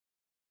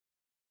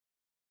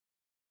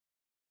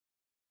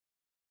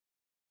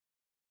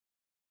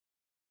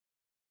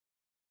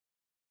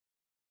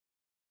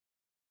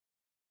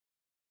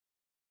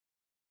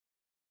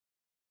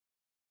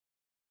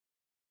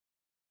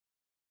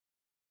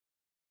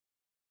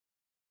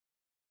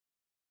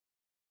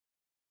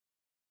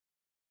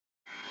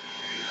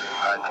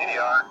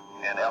TDR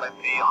and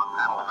LMP on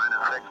panel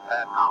 -6,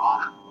 pad com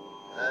off.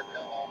 Pad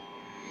com off.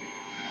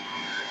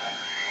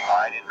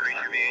 Alright, increase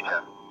your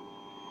VHF.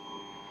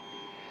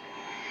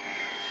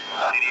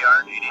 TDR,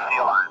 GDC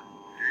Align.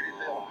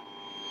 GDC Align.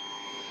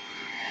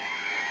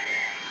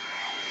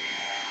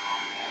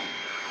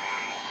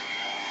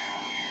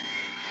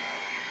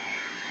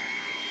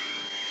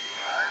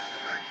 Alright.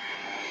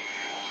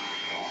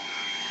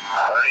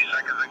 30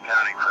 seconds and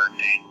counting,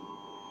 13.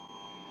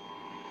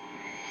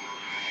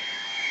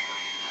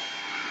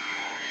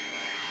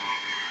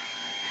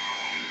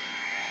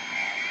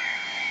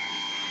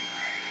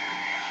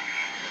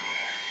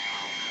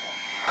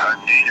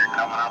 You're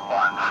coming up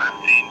on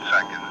 15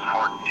 seconds,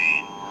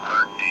 14,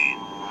 13,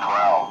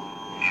 12,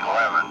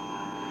 11,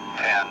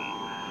 10,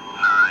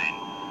 9,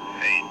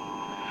 8,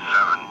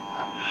 7,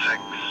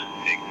 6,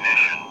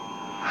 ignition,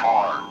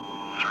 4,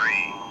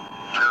 3,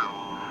 2,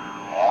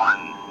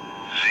 1,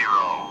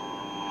 0,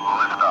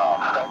 liftoff.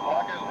 The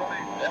clock is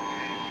running,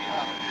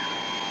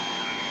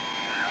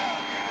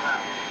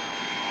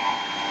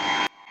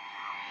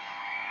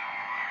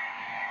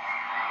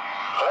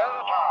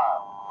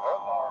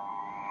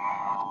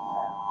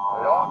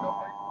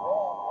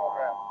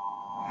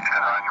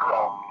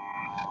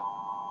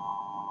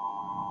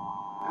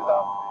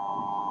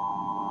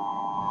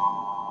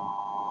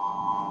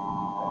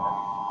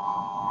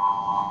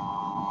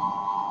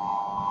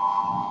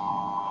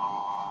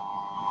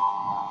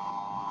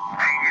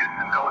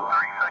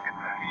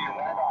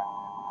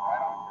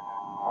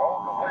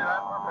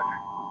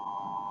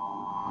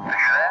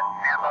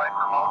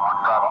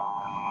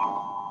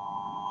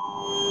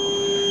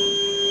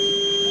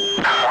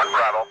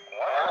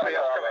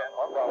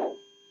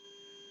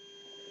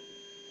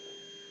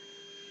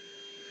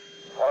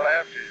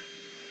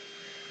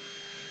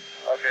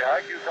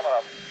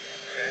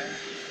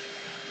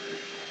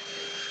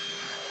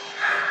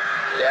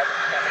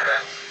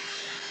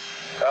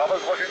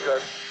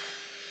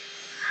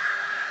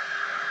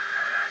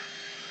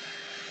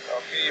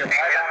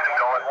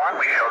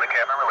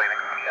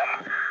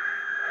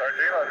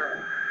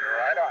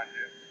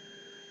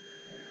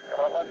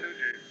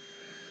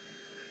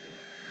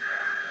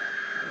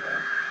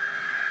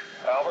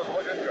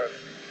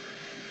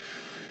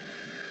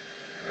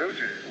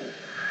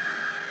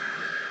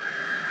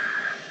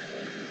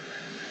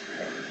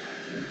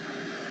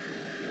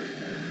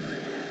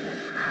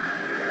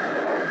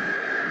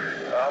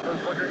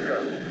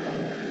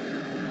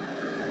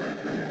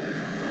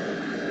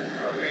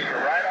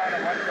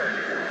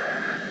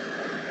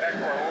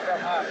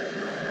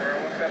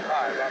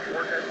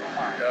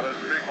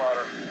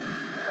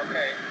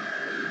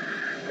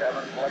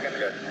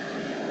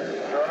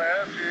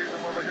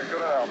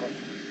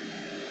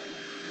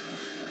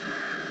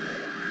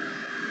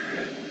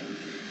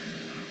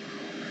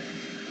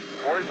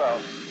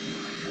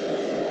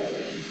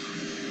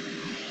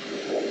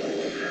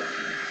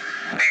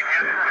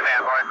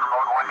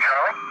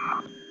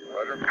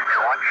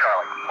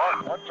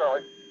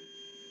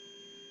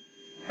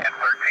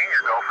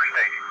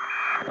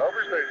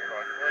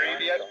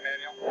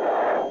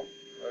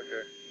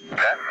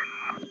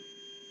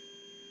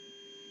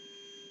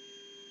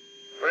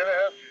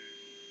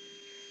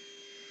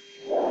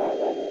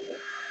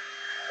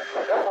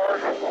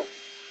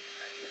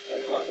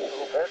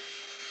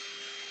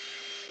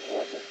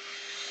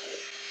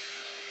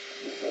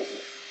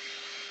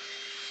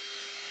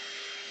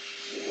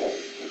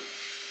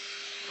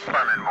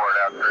 Onboard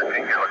out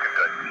 13, you're looking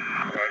good.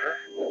 Roger.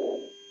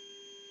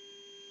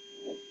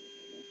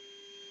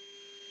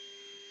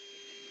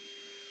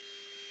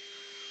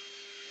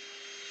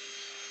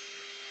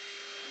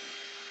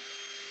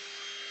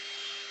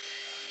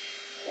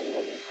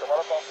 Come on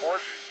up on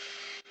board.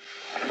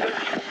 A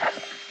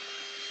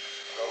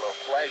little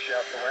flash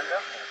out the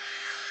window.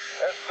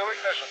 That's no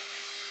ignition.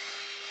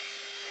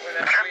 We're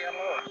actually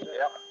unload.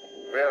 Yep.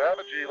 We have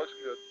a G, looks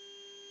good.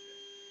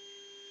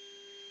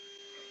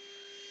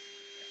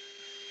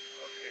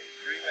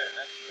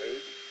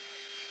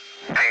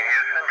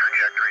 Houston,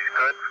 trajectory's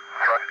good,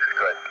 thrust is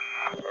good.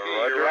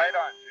 Roger. You're right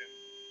on, Jim.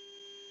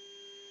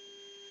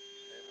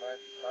 Stand by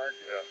for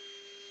target. Yeah.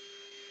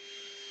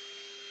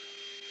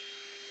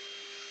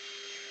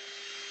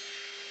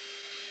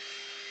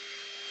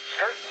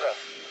 Skirts up.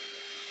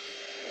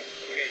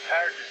 Okay,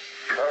 target.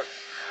 Good.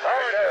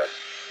 Target.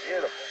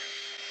 Beautiful.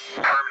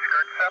 Firm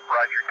skirts up,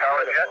 roger.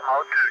 Tower jet,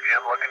 mode 2,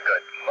 Jim, looking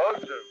good.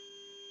 Mode 2.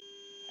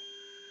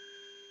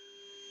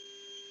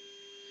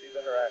 The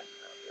horizon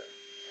out there.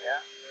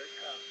 Yeah, there it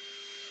comes.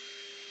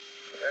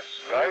 That's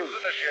smooth.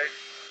 Initiate.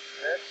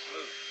 That's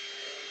smooth.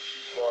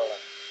 She's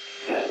boiling.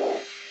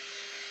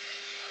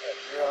 That's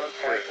 300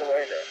 points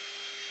away there.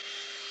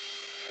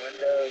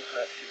 Windows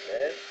not too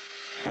bad.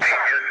 The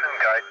Houston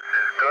guidance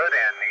is good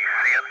and the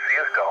CMC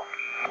is go.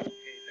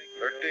 Okay, thank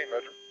you. 13,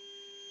 Roger.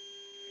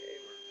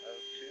 Okay, we're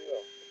mode 2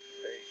 off the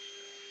base.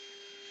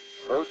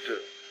 Mode 2.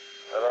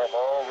 And I'm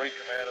all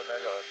recommanded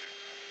that on.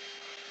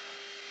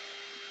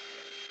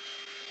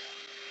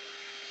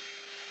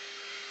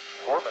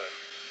 4 minutes.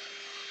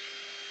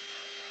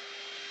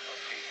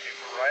 Okay, Jim,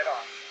 we're right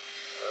on.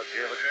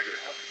 Okay,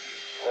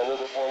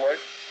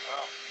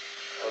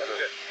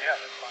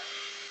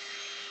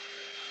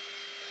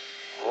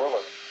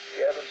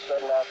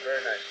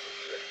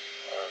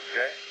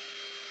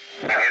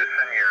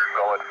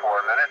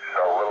 minutes,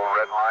 so little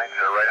red lines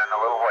are right on the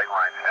little white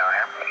lines down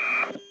here.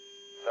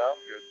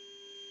 Sounds good.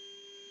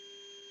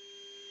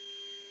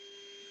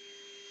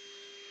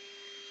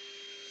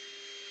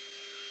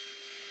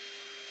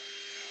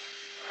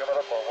 Coming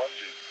up on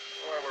 1G.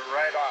 Well, we're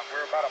right on.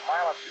 We're about a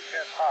mile and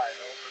 2/10 high,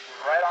 though, but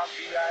we're right on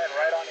VI and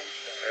right on H.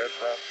 That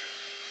sounds good.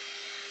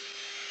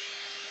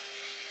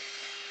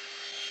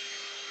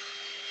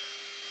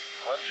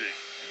 1G.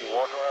 You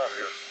walk around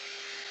here.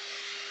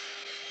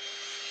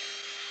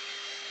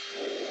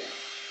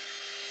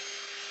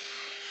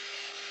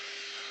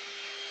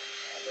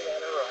 Under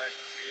that right.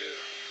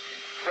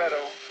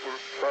 Fredo, we're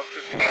above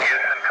 15.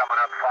 Houston, coming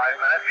up 5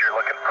 minutes. You're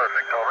looking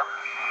perfect, over.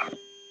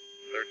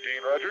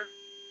 13, roger.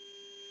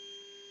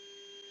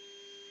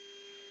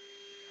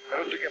 Head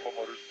up to gimbal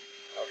motors.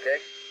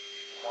 Okay.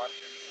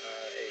 Launching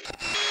 8.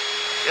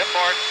 Yep,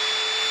 board.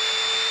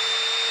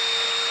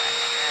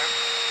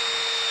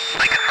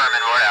 Confirm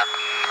inboard out.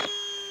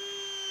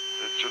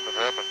 It shouldn't have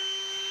happened.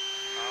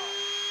 Oh.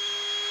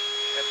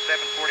 That's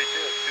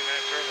 7:42. It's 2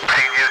 minutes early.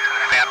 Team Houston,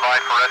 stand by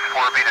for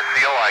S4B to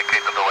COI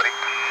capability.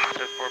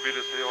 S4B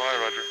to COI,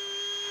 roger.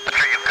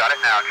 Roger, you've got it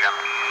now, Jim.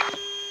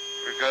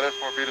 We've got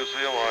S4B to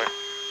COI.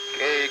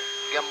 Okay,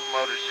 gimbal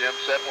motors, Jim.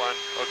 Set 1.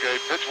 Okay,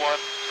 pitch 1.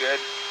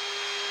 Good.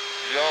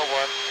 Yaw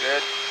 1.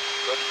 Good.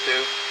 Go to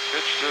 2.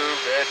 Pitch 2.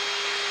 Good.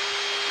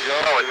 Yaw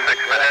Go 2. at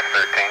 6 minutes,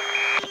 13.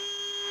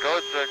 Go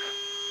at 6.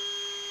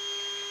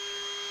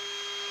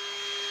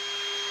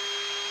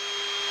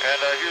 And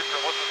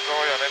Houston, what's the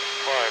story on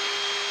engine 5?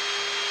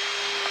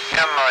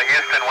 Jim,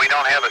 Houston, we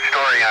don't have a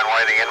story on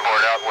why the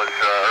inboard out was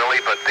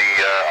early, but the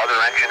other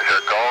engines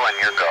are go and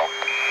you're go.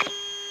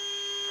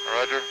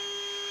 Roger.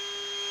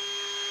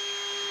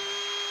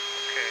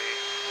 Okay,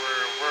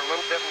 we're a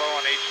little bit low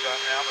on H dot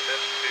now, but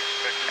that's to be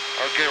expected.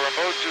 Okay, we're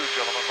mode 2,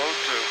 gentlemen, mode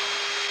 2.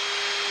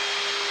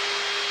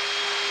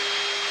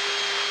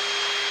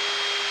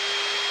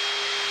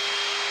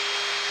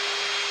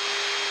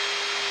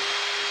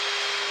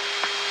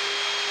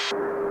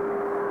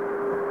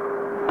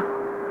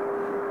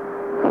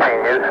 Team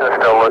Houston,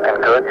 still looking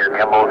good. Your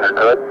gimbals are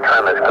good.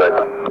 Trim is good.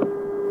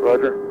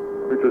 Roger.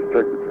 Let me just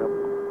check the trim.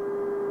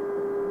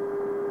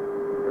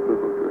 It does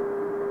look good.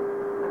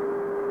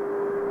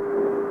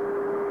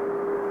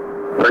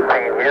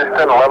 13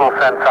 Houston, level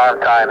sense arm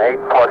time 8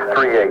 plus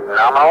 38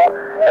 nominal.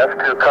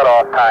 F2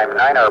 cutoff time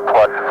 9er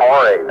plus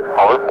 48.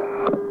 Over.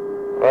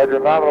 Roger,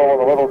 nominal on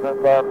the level sense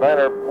arm,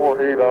 9er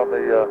 48 on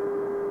the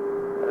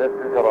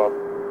F2 cutoff.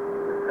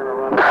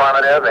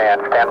 Affirmative,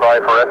 and stand by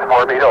for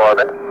S4B to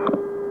orbit.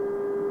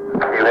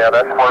 You have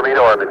S4B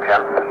to orbit,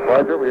 Jim.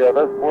 Roger, we have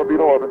S4B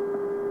to orbit.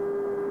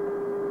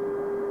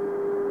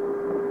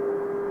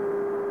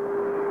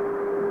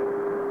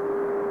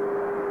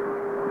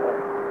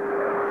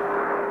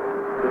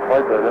 Just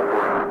like that, yeah.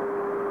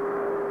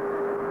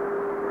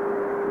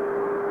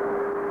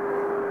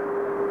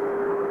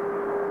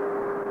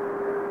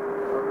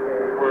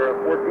 Okay, we're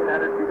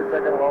 1,400 feet a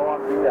second low on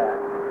VI.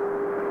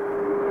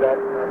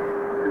 That's not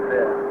too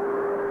bad.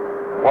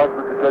 Watch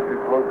the trajectory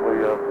closely,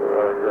 Jack.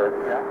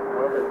 Yeah,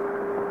 well,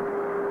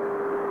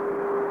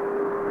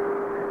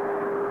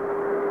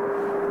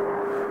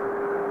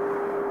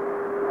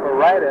 we're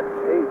right at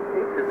H.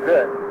 H is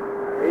good.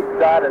 H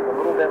dot is a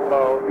little bit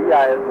low.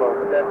 VI is low,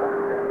 but that's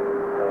okay.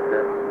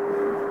 Okay.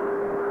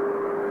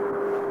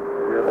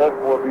 We have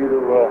S4B to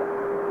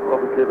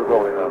open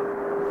capability now.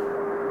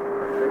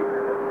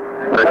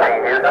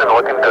 13 Houston,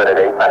 looking good at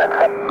 8 minutes.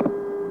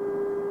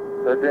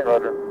 13,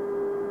 roger.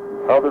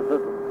 How the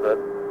system set?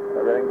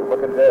 Everything's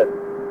looking good.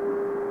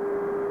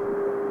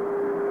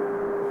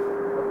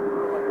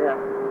 Yeah.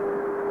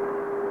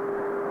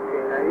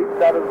 Okay, now H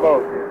dot is low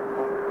here.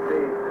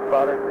 See,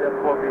 about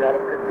S4B out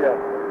of 50 up.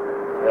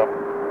 Yep.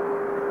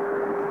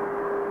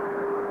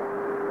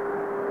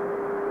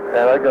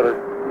 And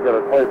you got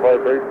a slight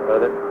vibration, I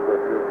think.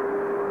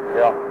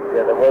 Yeah,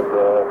 there was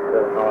a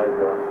noise.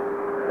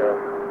 Yeah.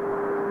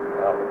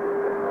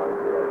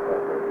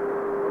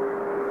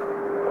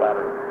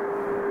 Flattering.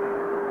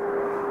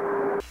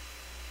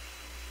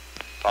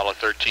 Apollo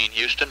 13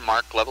 Houston,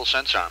 mark level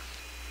sense arm.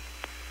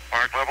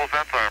 Mark level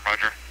sense arm,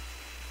 roger.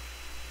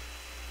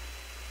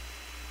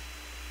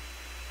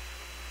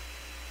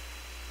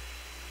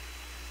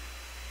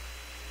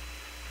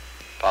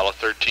 Apollo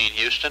 13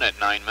 Houston at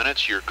 9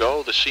 minutes, you're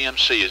go, the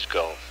CMC is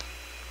go.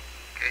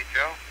 Okay,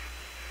 Joe.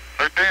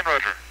 13,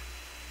 roger.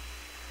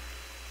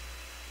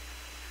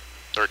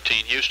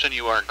 13 Houston,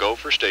 you are go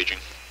for staging.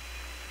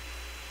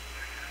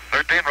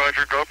 13,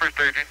 roger. Go for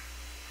staging.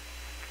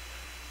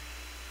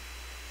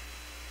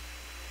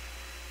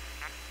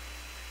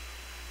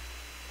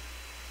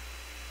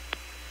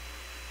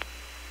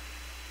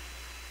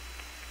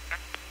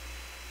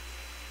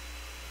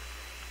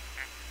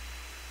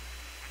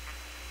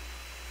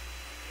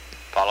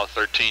 Apollo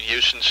 13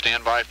 Houston,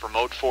 stand by for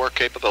mode 4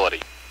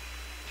 capability.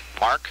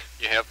 Mark,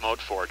 you have mode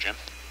 4, Jim.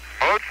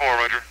 Mode 4,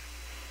 roger.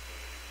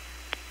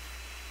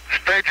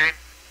 Staging.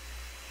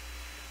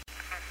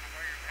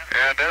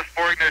 And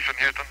S4 ignition,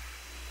 Houston.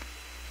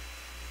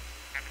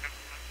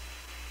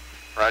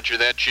 Roger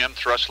that, Jim.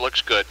 Thrust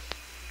looks good.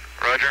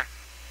 Roger.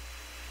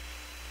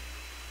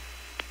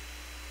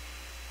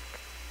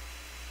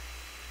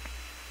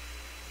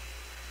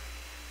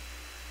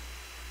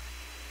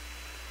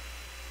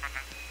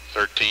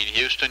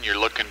 Houston, you're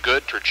looking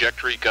good.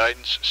 Trajectory,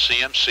 guidance,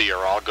 CMC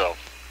are all go.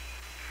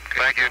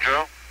 Thank you,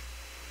 Joe.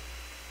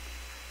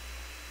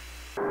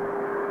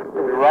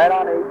 We're right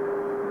on 8.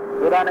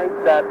 Good on 8,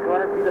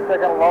 200 feet a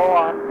second low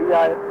on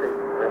VISC.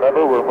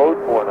 Remember, we're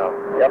mode 4 now.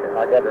 Yep,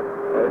 I got it.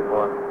 Mode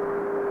 1.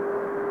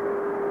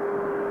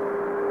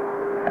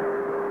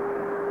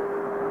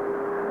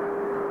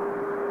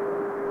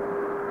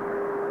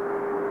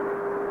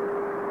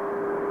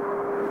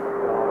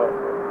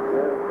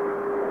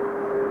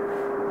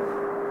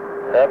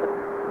 Happen?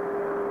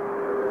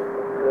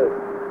 Good.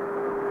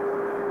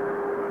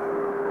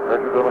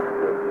 Measures are looking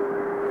good.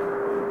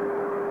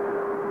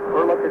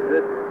 We're looking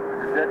good.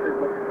 Trajectory's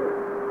looking good.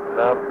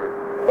 Now good.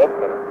 Left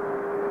center.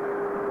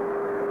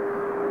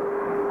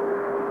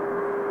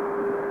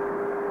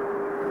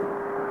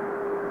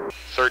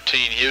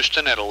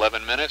 Houston at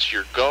 11 minutes.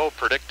 Your go.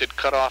 Predicted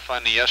cutoff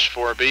on the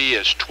S4B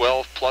is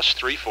 12 plus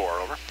 34.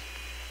 Over.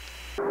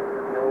 No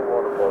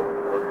water flow.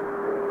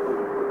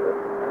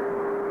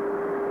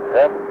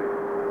 Happen.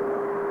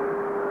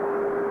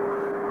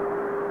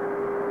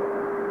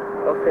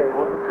 Okay,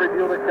 we'll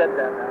preview the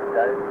shutdown now,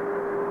 guys.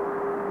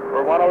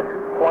 We're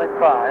 102.5.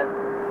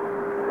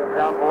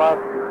 Shutdown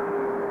velocity.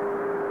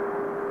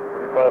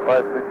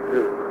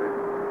 25,562.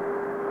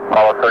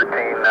 Apollo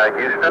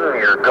 13, Houston,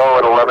 your go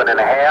at 11 and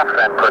a half,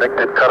 and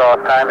predicted cutoff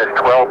time is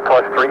 12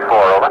 plus 34,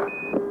 over.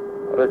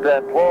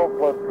 Understand, 12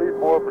 plus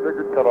 34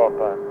 predicted cutoff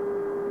time.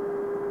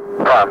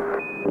 From.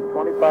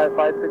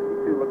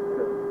 25,562 looks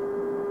good.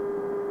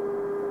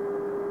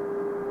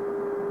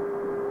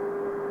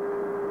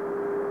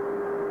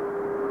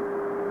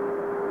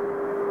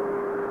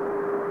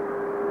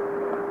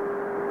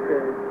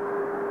 Okay.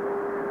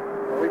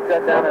 We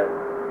shut down at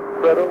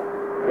Fredo?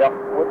 Yep.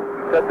 What we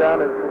shut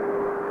down is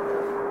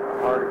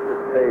harness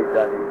this page I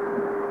need.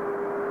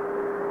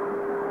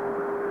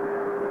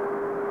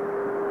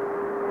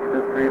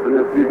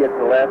 You get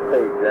the last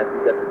page, Jack.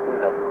 You got the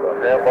cleanup stuff.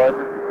 Stand by,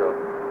 Mexico.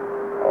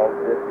 All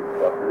this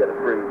stuff. You got to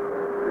freeze.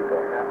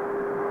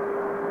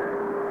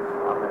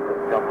 I'm going to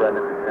jump right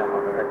into town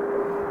on the next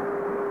page.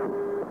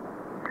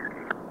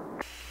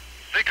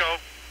 Seco.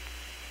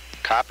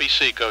 Copy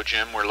Seco,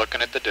 Jim. We're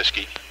looking at the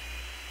Disky.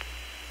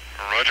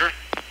 Roger.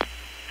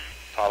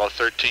 Apollo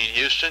 13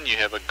 Houston, you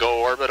have a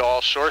go orbit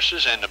all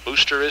sources and the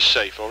booster is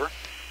safe. Over.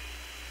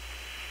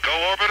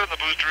 Go orbit and the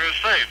booster is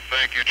safe.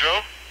 Thank you,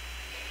 Joe.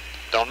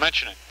 Don't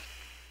mention it.